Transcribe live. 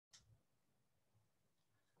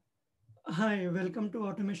Hi, welcome to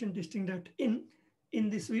automation-testing.in. In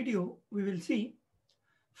this video, we will see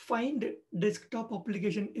find desktop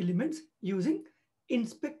application elements using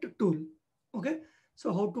inspect tool. Okay,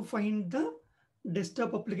 so how to find the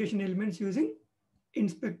desktop application elements using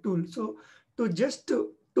inspect tool. So to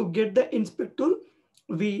get the inspect tool,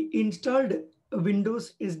 we installed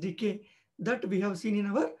Windows SDK that we have seen in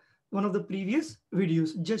our one of the previous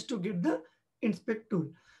videos just to get the inspect tool.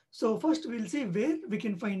 So first we'll see where we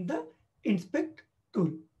can find the inspect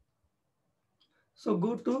tool. So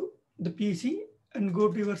go to the PC and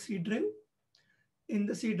go to your C drive. In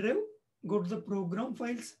the C drive, go to the program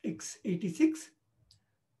files x86,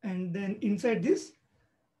 and then inside this,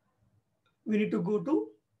 we need to go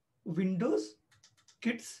to Windows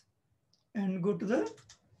Kits and go to the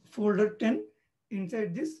folder 10.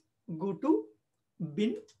 Inside this, go to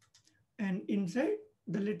bin, and inside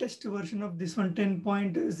the latest version of this one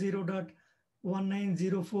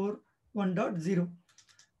 10.0.19041.0.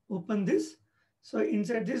 Open this. So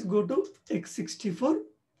inside this, go to x64,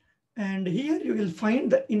 and here you will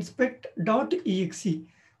find the inspect.exe.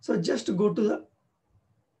 So just go to the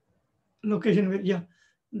location where, yeah,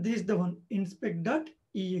 this is the one,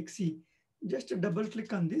 inspect.exe. Just double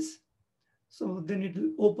click on this. So then it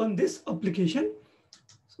will open this application.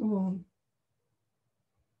 So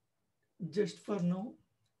just for now,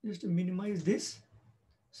 just minimize this.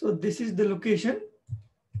 So this is the location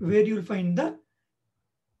where you'll find the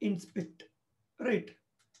inspect, right?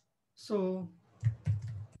 So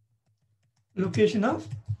location of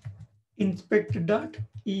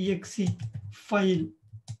inspect.exe file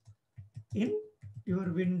in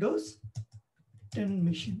your Windows 10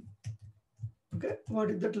 machine. Okay, what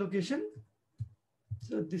is that location?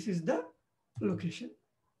 So this is the location.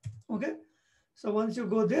 Okay, so once you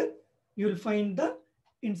go there, you will find the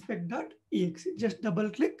inspect.exe. Just double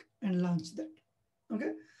click and launch that.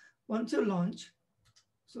 Okay, once you launch,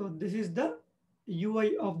 so this is the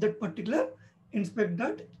UI of that particular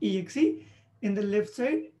inspect.exe. In the left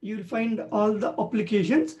side, you will find all the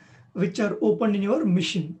applications which are open in your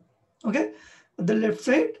machine. Okay, the left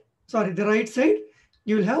side, sorry, the right side,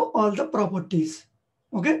 you will have all the properties.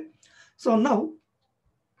 Okay, so now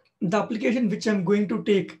the application which I'm going to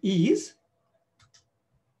take is,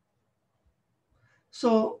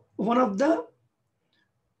 so one of the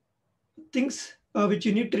things which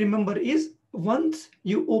you need to remember is once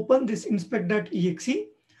you open this inspect.exe,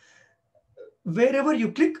 wherever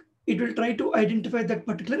you click, it will try to identify that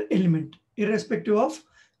particular element, irrespective of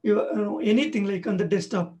your, anything like on the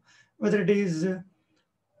desktop, whether it is,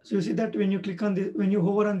 so you see that when you click on this, when you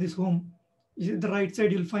hover on this home, you see the right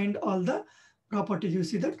side, you'll find all the properties. You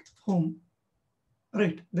see that home,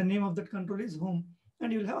 right? The name of that control is home,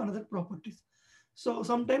 and you'll have another properties. So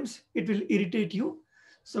sometimes it will irritate you.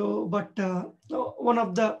 So, but one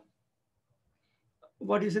of the,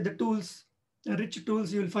 what you say, the tools, rich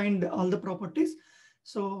tools, you'll find all the properties.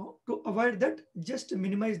 So to avoid that, just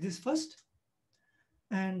minimize this first,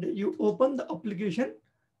 and you open the application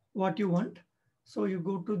what you want. So you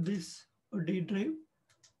go to this D drive.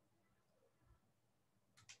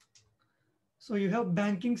 So you have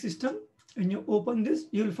banking system. When you open this,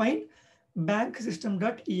 you'll find bank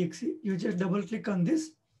system.exe. You just double click on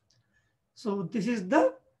this. So this is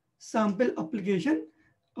the sample application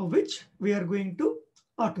of which we are going to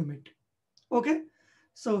automate. Okay.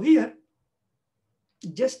 So here,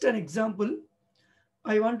 just an example,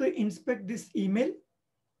 I want to inspect this email.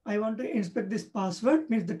 I want to inspect this password,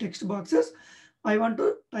 means the text boxes. I want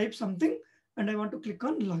to type something and I want to click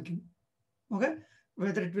on login. Okay.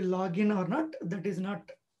 Whether it will log in or not, that is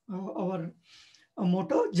not our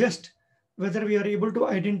motto. Just whether we are able to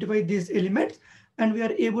identify these elements and we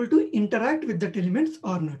are able to interact with that elements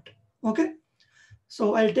or not. Okay.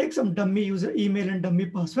 So I'll take some dummy user email and dummy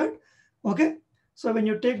password. Okay. So when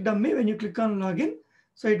you take dummy, when you click on login,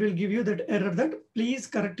 so it will give you that error that please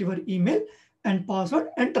correct your email and password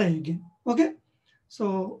and try again. Okay.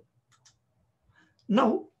 So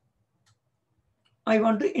now I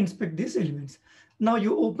want to inspect these elements. Now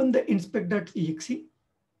you open the inspect.exe.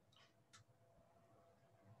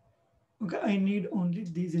 Okay, I need only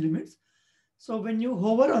these elements. So when you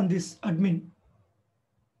hover on this admin,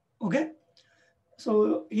 okay,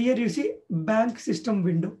 so here you see bank system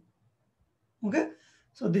window. Okay,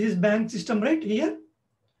 so this is bank system right here.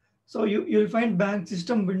 So you'll find bank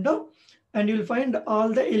system window and you'll find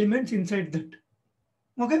all the elements inside that.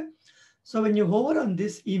 Okay, so when you hover on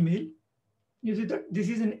this email, you see that this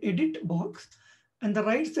is an edit box, and the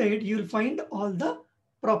right side you'll find all the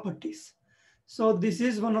properties. So this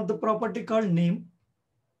is one of the property called name,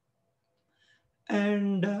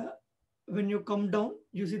 and when you come down,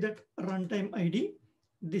 you see that runtime ID,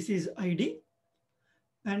 this is ID,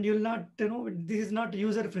 and you'll not, this is not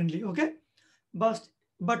user friendly. Okay. But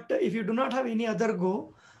if you do not have any other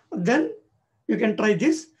go, then you can try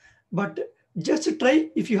this. But just try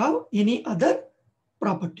if you have any other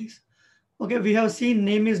properties. Okay, we have seen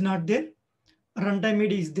name is not there, runtime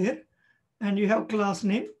ID is there, and you have class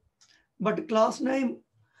name. But class name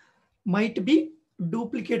might be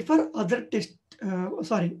duplicate for other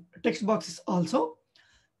text boxes also.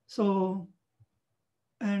 So,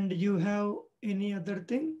 and you have any other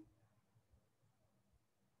thing,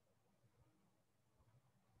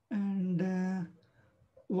 and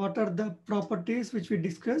what are the properties which we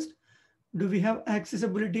discussed? Do we have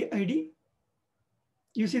accessibility ID?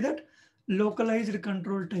 You see that localized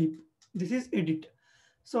control type. This is edit.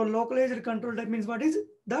 So localized control type means what is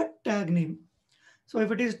the tag name. So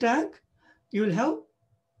if it is tag, you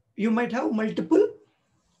might have multiple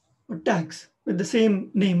tags with the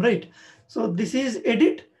same name, right? So this is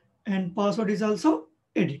edit, and password is also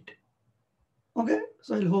edit. Okay,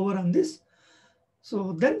 so I'll hover on this.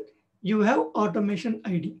 So then you have automation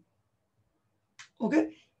ID.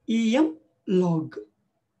 Okay, EM log.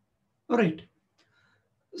 All right.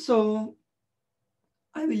 So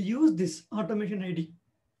I will use this automation ID.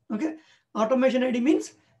 Okay, automation ID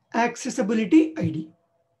means accessibility ID.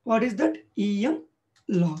 What is that? EM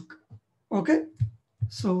log. Okay,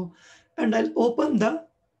 so and I'll open the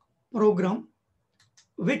program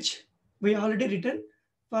which we already written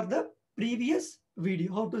for the previous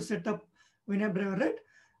video, how to set up WinAppDriver, right?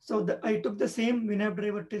 So I took the same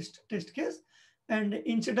WinAppDriver test case, and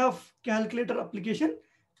instead of calculator application,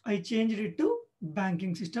 I changed it to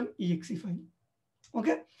banking system exe file.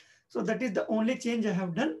 Okay, so that is the only change I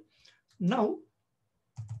have done now.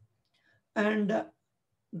 And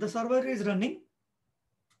the server is running.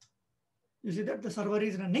 You see that the server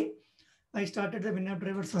is running. I started the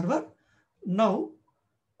WinAppDriver server. Now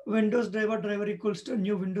Windows driver equals to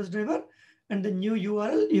new Windows driver, and the new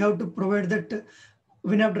URL you have to provide that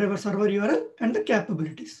WinAppDriver server URL and the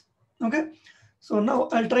capabilities. Okay, so now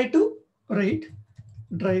I'll try to write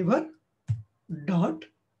driver dot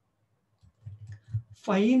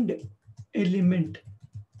find element.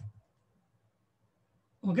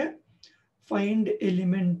 Okay, find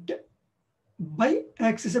element by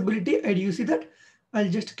accessibility ID. You see that I'll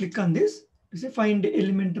just click on this. You see find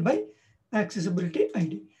element by accessibility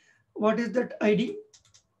ID. What is that ID?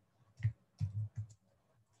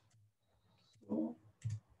 So,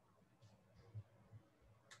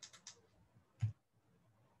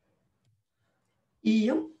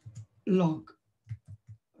 EM log,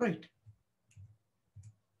 right?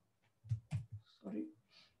 Sorry,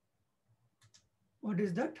 what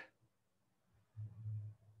is that?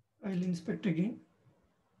 I'll inspect again.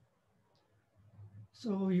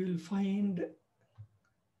 So you'll find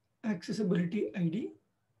accessibility ID.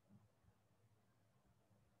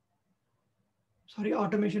 Sorry,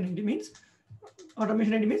 automation ID means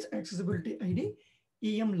accessibility ID,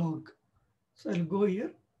 EM log. So I'll go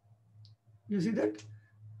here. You see that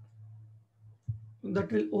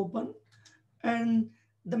will open, and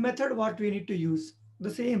the method what we need to use,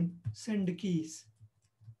 the same send keys.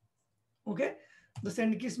 Okay, the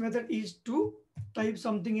send keys method is to type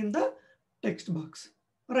something in the text box,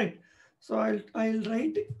 right? So I'll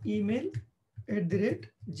write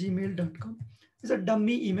email@gmail.com. It's a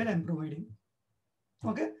dummy email I'm providing.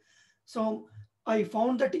 Okay, so I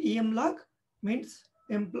found that EM log means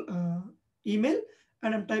email,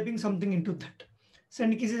 and I'm typing something into that.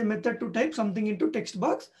 Send keys is a method to type something into text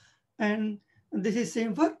box, and this is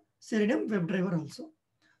same for Selenium WebDriver also.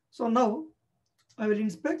 So now I will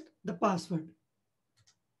inspect the password.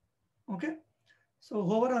 Okay, so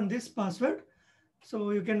hover on this password. So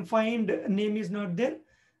you can find name is not there.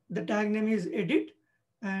 The tag name is edit,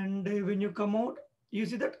 and when you come out, you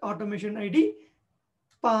see that automation ID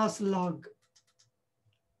pass log.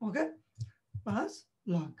 Okay, pass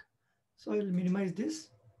log. So I'll minimize this.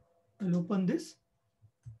 I'll open this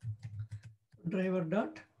driver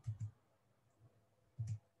dot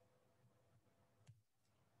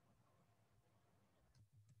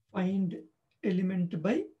find element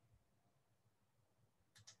by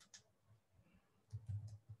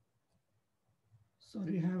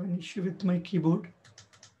sorry, I have an issue with my keyboard.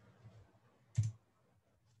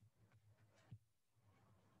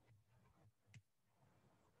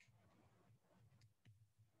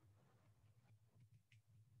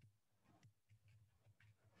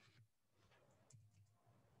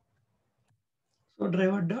 So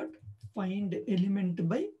driver dot find element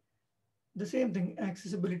by the same thing,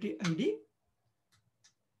 accessibility ID,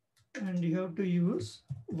 and you have to use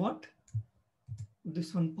what?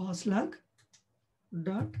 This one, pass log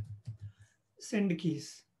dot send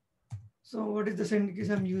keys. So what is the send keys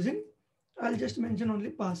I'm using? I'll just mention only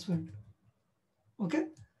password. Okay.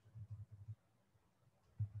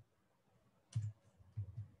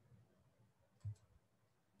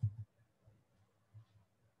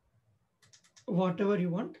 Whatever you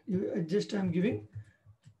want, you just I'm giving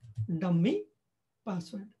dummy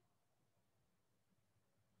password.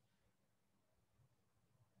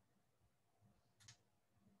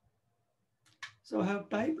 So I have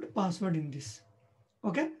typed password in this.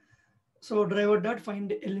 Okay. So driver dot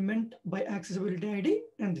find element by accessibility ID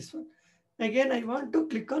and this one. Again, I want to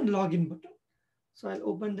click on login button. So I'll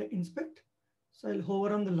open the inspect. So I'll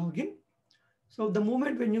hover on the login. So the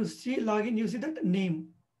moment when you see login, you see that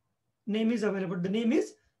name is available. The name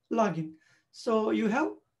is login. So you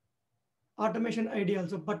have automation ID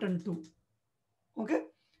also button 2. Okay.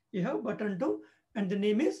 You have button 2 and the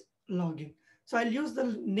name is login. So I'll use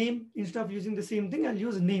the name instead of using the same thing. I'll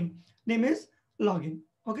use name. Name is login.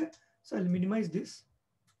 Okay. So I'll minimize this.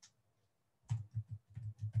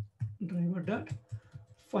 Driver dot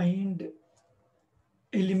find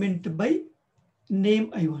element by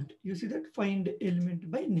name I want. You see that find element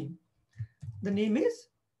by name. The name is,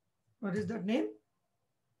 what is that name?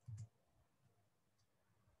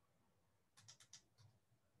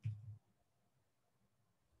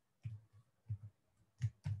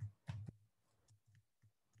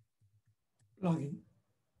 Login.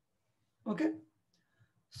 Okay.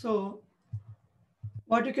 So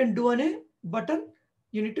what you can do on a button,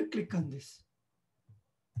 you need to click on this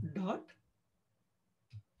dot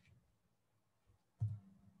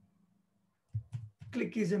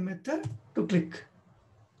click is a method to click.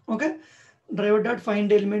 Okay. Driver dot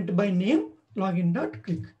find element by name login dot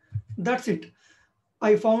click. That's it.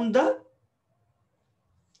 I found the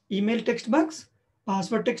email text box,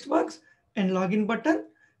 password text box, and login button,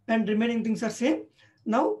 and remaining things are same.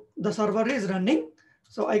 Now the server is running,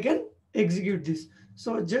 so I can execute this.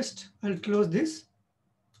 So just I'll close this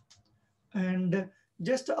and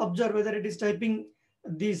just observe whether it is typing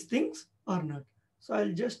these things or not. So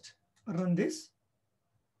I'll just run this.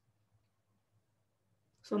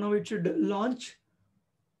 So now it should launch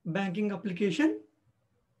banking application.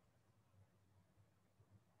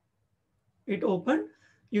 It opened.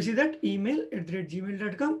 You see that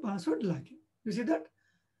email@gmail.com password login. You see that?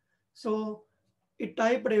 So it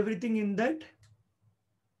typed everything in that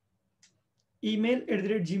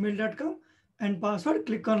email@gmail.com and password,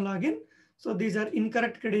 click on login. So these are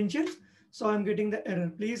incorrect credentials. So I'm getting the error.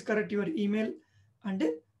 Please correct your email and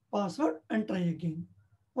password and try again.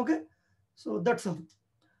 Okay. So that's all.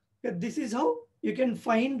 Okay, this is how you can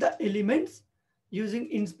find the elements using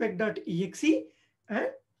inspect.exe and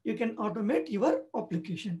you can automate your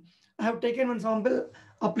application. I have taken one sample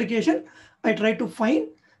application. I try to find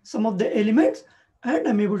some of the elements and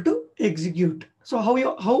I'm able to execute. So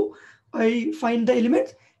how I find the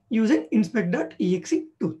elements using inspect.exe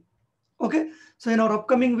tool. Okay. So in our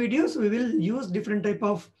upcoming videos, we will use different type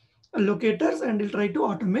of locators and we'll try to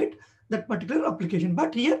automate that particular application.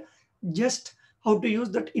 But here, just how to use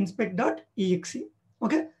that inspect.exe.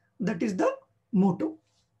 Okay. That is the motto.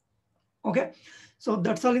 Okay. So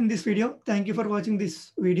that's all in this video. Thank you for watching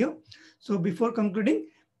this video. So before concluding,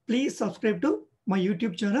 please subscribe to my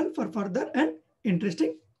YouTube channel for further and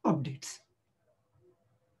interesting updates.